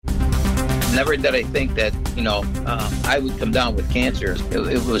Never did I think that, I would come down with cancer.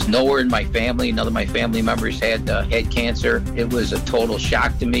 It was nowhere in my family. None of my family members had cancer. It was a total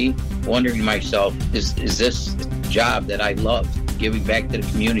shock to me, wondering to myself, is this job that I love, giving back to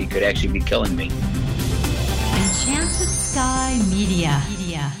the community, could actually be killing me? Enchanted Sky Media.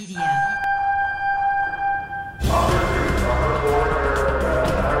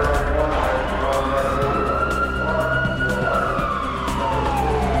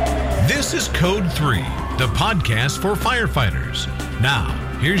 This is Code 3, the podcast for firefighters. Now,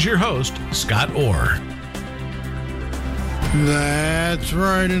 here's your host, Scott Orr. That's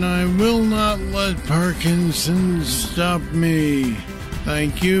right, and I will not let Parkinson's stop me.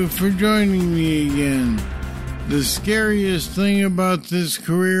 Thank you for joining me again. The scariest thing about this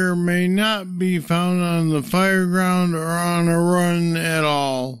career may not be found on the fireground or on a run at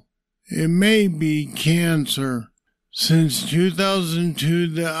all. It may be cancer. Since 2002,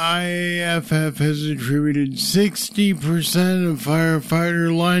 the IAFF has attributed 60% of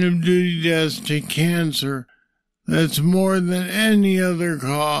firefighter line-of-duty deaths to cancer. That's more than any other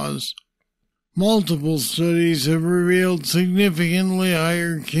cause. Multiple studies have revealed significantly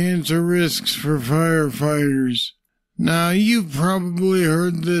higher cancer risks for firefighters. Now, you've probably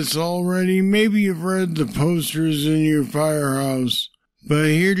heard this already. Maybe you've read the posters in your firehouse. But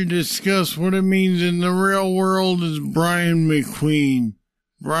here to discuss what it means in the real world is Brian McQueen.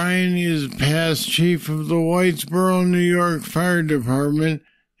 Brian is past chief of the Whitesboro, New York Fire Department,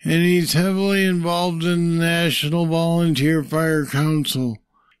 and he's heavily involved in the National Volunteer Fire Council.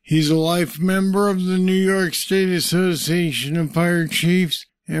 He's a life member of the New York State Association of Fire Chiefs,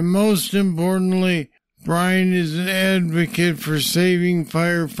 and most importantly, Brian is an advocate for saving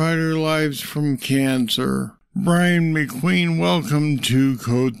firefighter lives from cancer. Brian McQueen, welcome to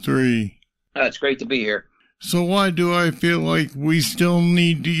Code 3. It's great to be here. So why do I feel like we still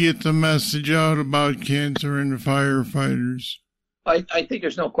need to get the message out about cancer in the firefighters? I think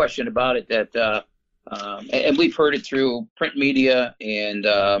there's no question about it that, and we've heard it through print media and,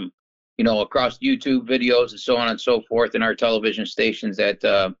 across YouTube videos and so on and so forth in our television stations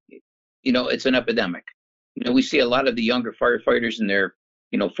that, it's an epidemic. We see a lot of the younger firefighters in their,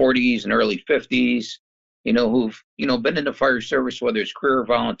 40s and early 50s, who've, been in the fire service, whether it's career or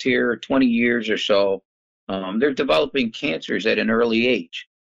volunteer, 20 years or so. They're developing cancers at an early age.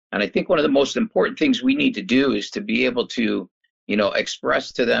 And I think one of the most important things we need to do is to be able to,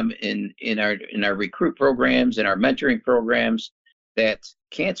 express to them in our recruit programs and our mentoring programs that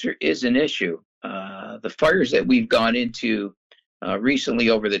cancer is an issue. The fires that we've gone into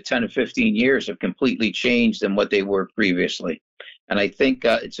recently over the 10 to 15 years have completely changed than what they were previously. And I think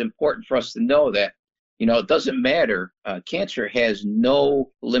it's important for us to know that, it doesn't matter. Cancer has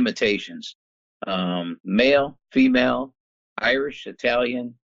no limitations. Male, female, Irish,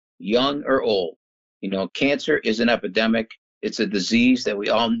 Italian, young or old. Cancer is an epidemic. It's a disease that we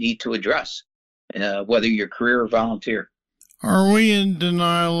all need to address, whether you're career or volunteer. Are we in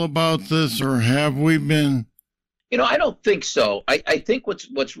denial about this, or have we been? I don't think so. I think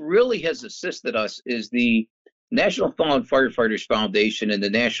what's really has assisted us is the National Fallen Firefighters Foundation and the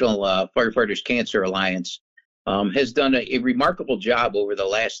National Firefighters Cancer Alliance has done a remarkable job over the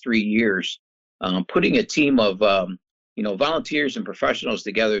last 3 years, putting a team of volunteers and professionals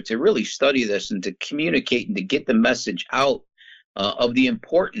together to really study this and to communicate and to get the message out of the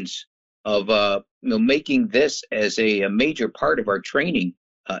importance of making this as a major part of our training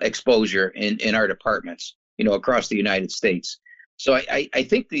exposure in our departments, across the United States. So I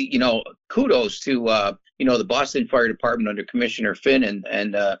think kudos to the Boston Fire Department under Commissioner Finn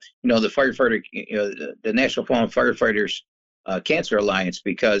and the firefighter, the National Fallen Firefighters Cancer Alliance,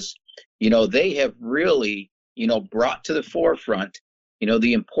 because they have really brought to the forefront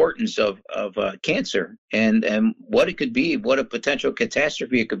the importance of cancer and what it could be, what a potential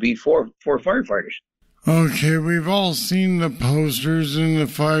catastrophe it could be for firefighters. Okay, we've all seen the posters in the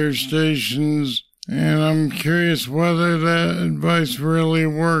fire stations, and I'm curious whether that advice really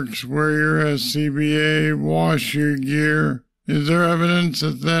works, wear your SCBA, wash your gear. Is there evidence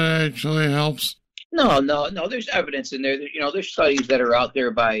that actually helps? No, there's evidence in there. There's studies that are out there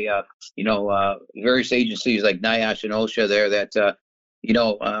by, various agencies like NIOSH and OSHA there that,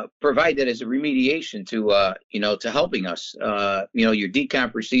 provide that as a remediation to helping us. Your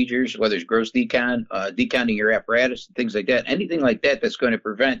decon procedures, whether it's gross decon, deconning your apparatus, things like that, anything like that that's going to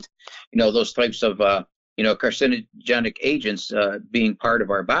prevent, those types of, carcinogenic agents being part of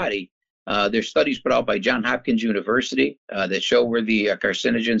our body. There's studies put out by Johns Hopkins University that show where the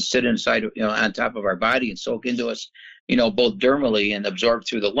carcinogens sit inside, on top of our body and soak into us, both dermally and absorb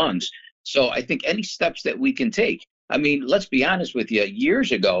through the lungs. So I think any steps that we can take. I mean, let's be honest with you.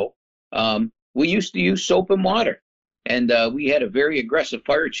 Years ago, We used to use soap and water. And we had a very aggressive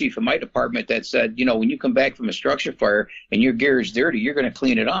fire chief in my department that said, when you come back from a structure fire and your gear is dirty, you're going to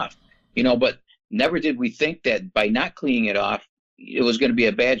clean it off. But never did we think that by not cleaning it off, it was going to be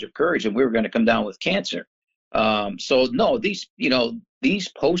a badge of courage and we were going to come down with cancer. So no, these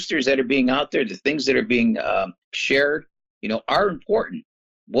posters that are being out there, the things that are being shared, are important.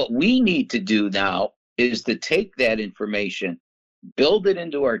 What we need to do now is to take that information, build it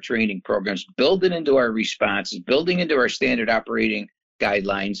into our training programs, build it into our responses, building into our standard operating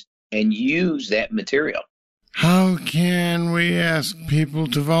guidelines, and use that material. How can we ask people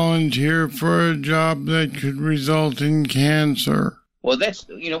to volunteer for a job that could result in cancer? Well, that's,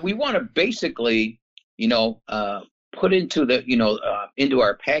 we want to basically, put into into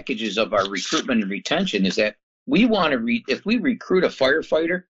our packages of our recruitment and retention is that we want to, if we recruit a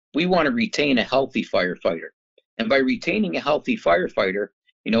firefighter, we want to retain a healthy firefighter. And by retaining a healthy firefighter,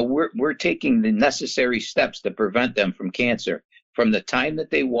 we're taking the necessary steps to prevent them from cancer from the time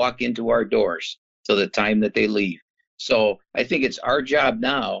that they walk into our doors to the time that they leave. So I think it's our job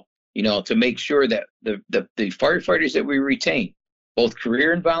now, to make sure that the firefighters that we retain, both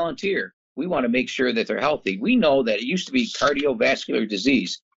career and volunteer, we want to make sure that they're healthy. We know that it used to be cardiovascular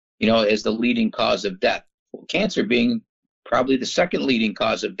disease, as the leading cause of death. Well, cancer being probably the second leading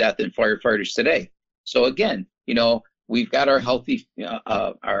cause of death in firefighters today. So again, we've got our healthy,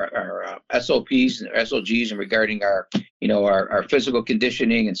 our SOPs and SOGs and regarding our physical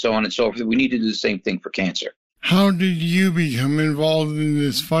conditioning and so on and so forth. We need to do the same thing for cancer. How did you become involved in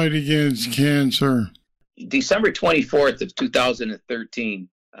this fight against cancer? December 24th of 2013,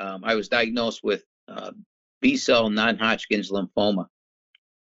 I was diagnosed with B-cell non-Hodgkin's lymphoma.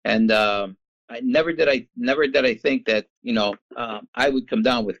 And never did I think that, I would come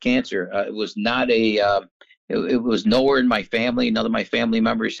down with cancer. It was not it was nowhere in my family. None of my family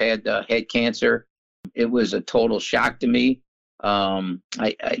members had cancer. It was a total shock to me.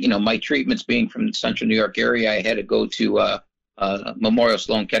 My treatments being from the Central New York area, I had to go to Memorial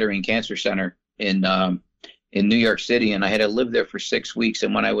Sloan Kettering Cancer Center in New York City, and I had to live there for 6 weeks.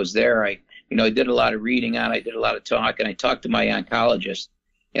 And when I was there, I did a lot of reading on it. I did a lot of talk, and I talked to my oncologist.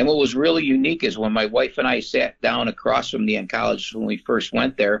 And what was really unique is when my wife and I sat down across from the oncologist when we first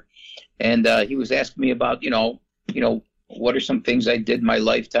went there, and he was asking me about, what are some things I did in my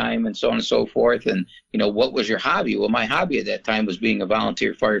lifetime and so on and so forth. And, what was your hobby? Well, my hobby at that time was being a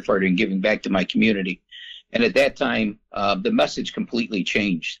volunteer firefighter and giving back to my community. And at that time, the message completely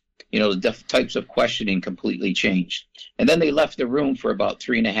changed. The types of questioning completely changed. And then they left the room for about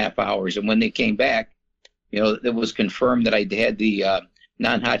 3.5 hours. And when they came back, it was confirmed that I had the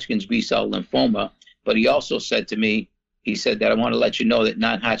non-Hodgkin's B-cell lymphoma. But he also said to me, he said that I want to let you know that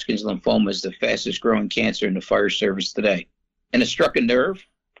non-Hodgkin's lymphoma is the fastest growing cancer in the fire service today. And it struck a nerve,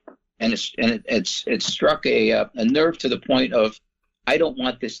 and it struck a nerve to the point of, I don't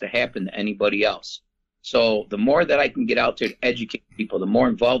want this to happen to anybody else. So the more that I can get out there to educate people, the more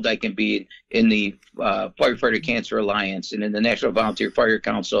involved I can be in the Firefighter Cancer Alliance and in the National Volunteer Fire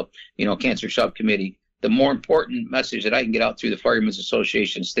Council, Cancer Subcommittee, the more important message that I can get out through the Firemen's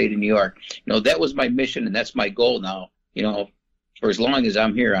Association, State of New York. That was my mission, and that's my goal now, for as long as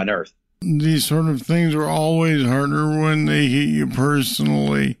I'm here on Earth. These sort of things are always harder when they hit you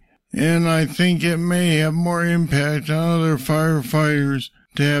personally, and I think it may have more impact on other firefighters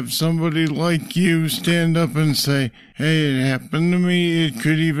to have somebody like you stand up and say, hey, it happened to me, it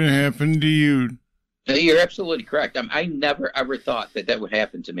could even happen to you. You're absolutely correct. I never, ever thought that would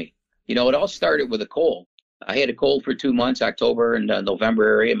happen to me. It all started with a cold. I had a cold for 2 months, October and November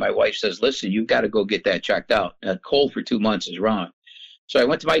area, and my wife says, listen, you've got to go get that checked out. A cold for 2 months is wrong. So I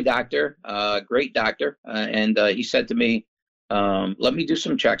went to my doctor, great doctor, and he said to me, let me do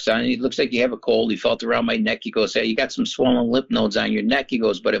some checks on it. It looks like you have a cold. He felt around my neck. He goes, hey, you got some swollen lymph nodes on your neck. He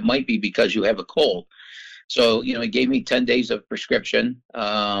goes, but it might be because you have a cold. So, he gave me 10 days of prescription,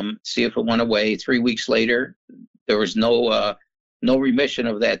 see if it went away. 3 weeks later, there was no remission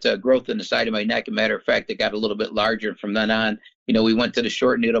of that growth in the side of my neck. As a matter of fact, it got a little bit larger. From then on, we went to the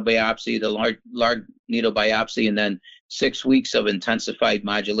short needle biopsy, the large needle biopsy, and then 6 weeks of intensified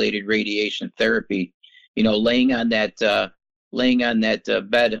modulated radiation therapy, laying on that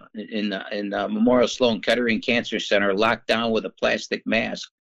bed in Memorial Sloan Kettering Cancer Center, locked down with a plastic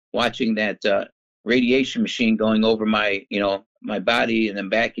mask, watching that radiation machine going over my body and then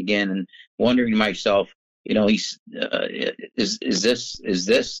back again, and wondering to myself, is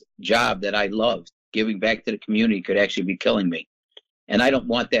this job that I loved, giving back to the community, could actually be killing me? And I don't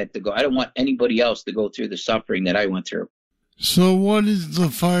want that to go. I don't want anybody else to go through the suffering that I went through. So what is the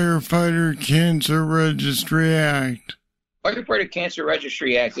Firefighter Cancer Registry Act? Firefighter Cancer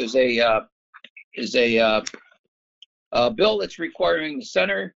Registry Act is a bill that's requiring the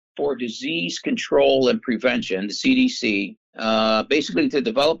Center for Disease Control and Prevention, the CDC, basically to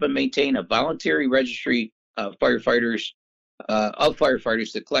develop and maintain a voluntary registry of firefighters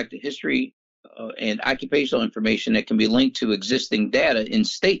to collect the history and occupational information that can be linked to existing data in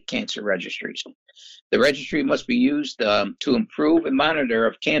state cancer registries. The registry must be used to improve and monitor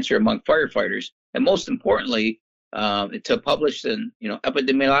of cancer among firefighters, and most importantly, to publish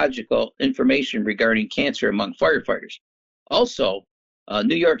epidemiological information regarding cancer among firefighters. Also,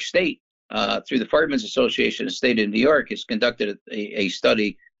 New York State, through the Firemen's Association of the State of New York, has conducted a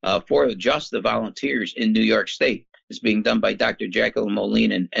study for just the volunteers in New York State. It's being done by Dr. Jacqueline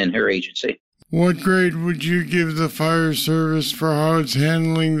Moline and her agency. What grade would you give the fire service for how it's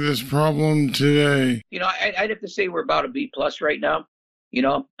handling this problem today? I'd have to say we're about a B+ right now.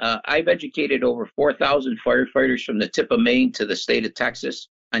 I've educated over 4,000 firefighters from the tip of Maine to the state of Texas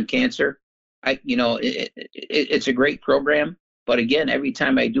on cancer. It's a great program. But again, every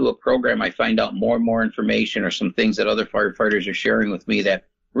time I do a program, I find out more and more information or some things that other firefighters are sharing with me that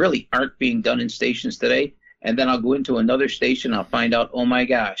really aren't being done in stations today. And then I'll go into another station, I'll find out, oh my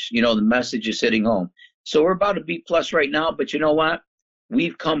gosh, the message is hitting home. So we're about a B+ right now, but you know what?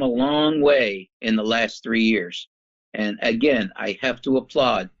 We've come a long way in the last 3 years. And again, I have to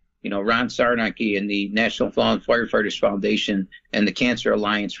applaud, Ron Sarnacki and the National Fallen Firefighters Foundation and the Cancer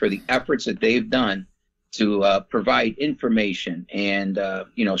Alliance for the efforts that they've done to provide information and,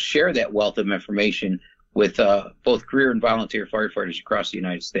 share that wealth of information with both career and volunteer firefighters across the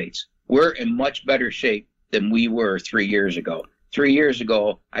United States. We're in much better shape than we were 3 years ago. 3 years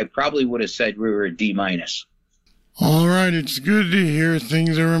ago, I probably would have said we were a D-. All right, it's good to hear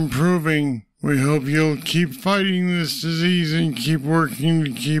things are improving. We hope you'll keep fighting this disease and keep working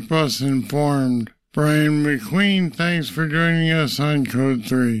to keep us informed. Brian McQueen, thanks for joining us on Code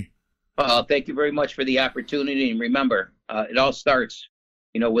 3. Thank you very much for the opportunity. And remember, it all starts,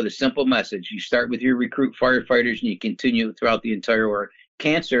 with a simple message. You start with your recruit firefighters and you continue throughout the entire world.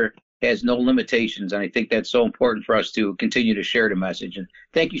 Cancer has no limitations, and I think that's so important for us to continue to share the message. And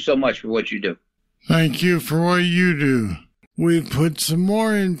thank you so much for what you do. Thank you for what you do. We've put some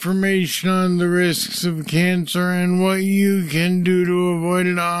more information on the risks of cancer and what you can do to avoid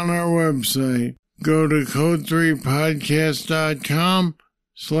it on our website. Go to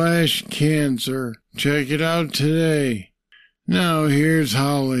code3podcast.com/cancer. Check it out today. Now here's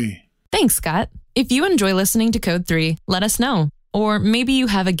Holly. Thanks, Scott. If you enjoy listening to Code 3, let us know. Or maybe you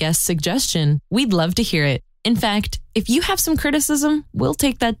have a guest suggestion. We'd love to hear it. In fact, if you have some criticism, we'll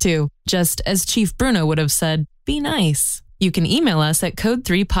take that too. Just as Chief Bruno would have said, be nice. You can email us at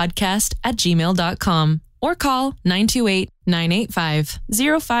code3podcast@gmail.com or call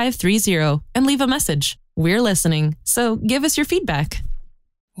 928-985-0530 and leave a message. We're listening, so give us your feedback.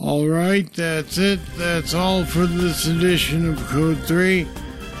 All right, that's it. That's all for this edition of Code 3.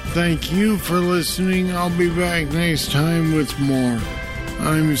 Thank you for listening. I'll be back next time with more.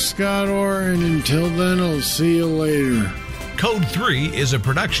 I'm Scott Orr, and until then, I'll see you later. Code 3 is a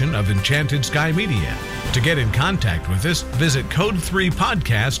production of Enchanted Sky Media. To get in contact with us, visit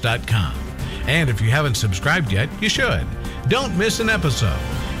code3podcast.com. And if you haven't subscribed yet, you should. Don't miss an episode.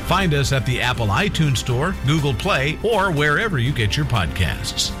 Find us at the Apple iTunes Store, Google Play, or wherever you get your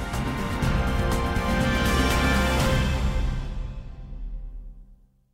podcasts.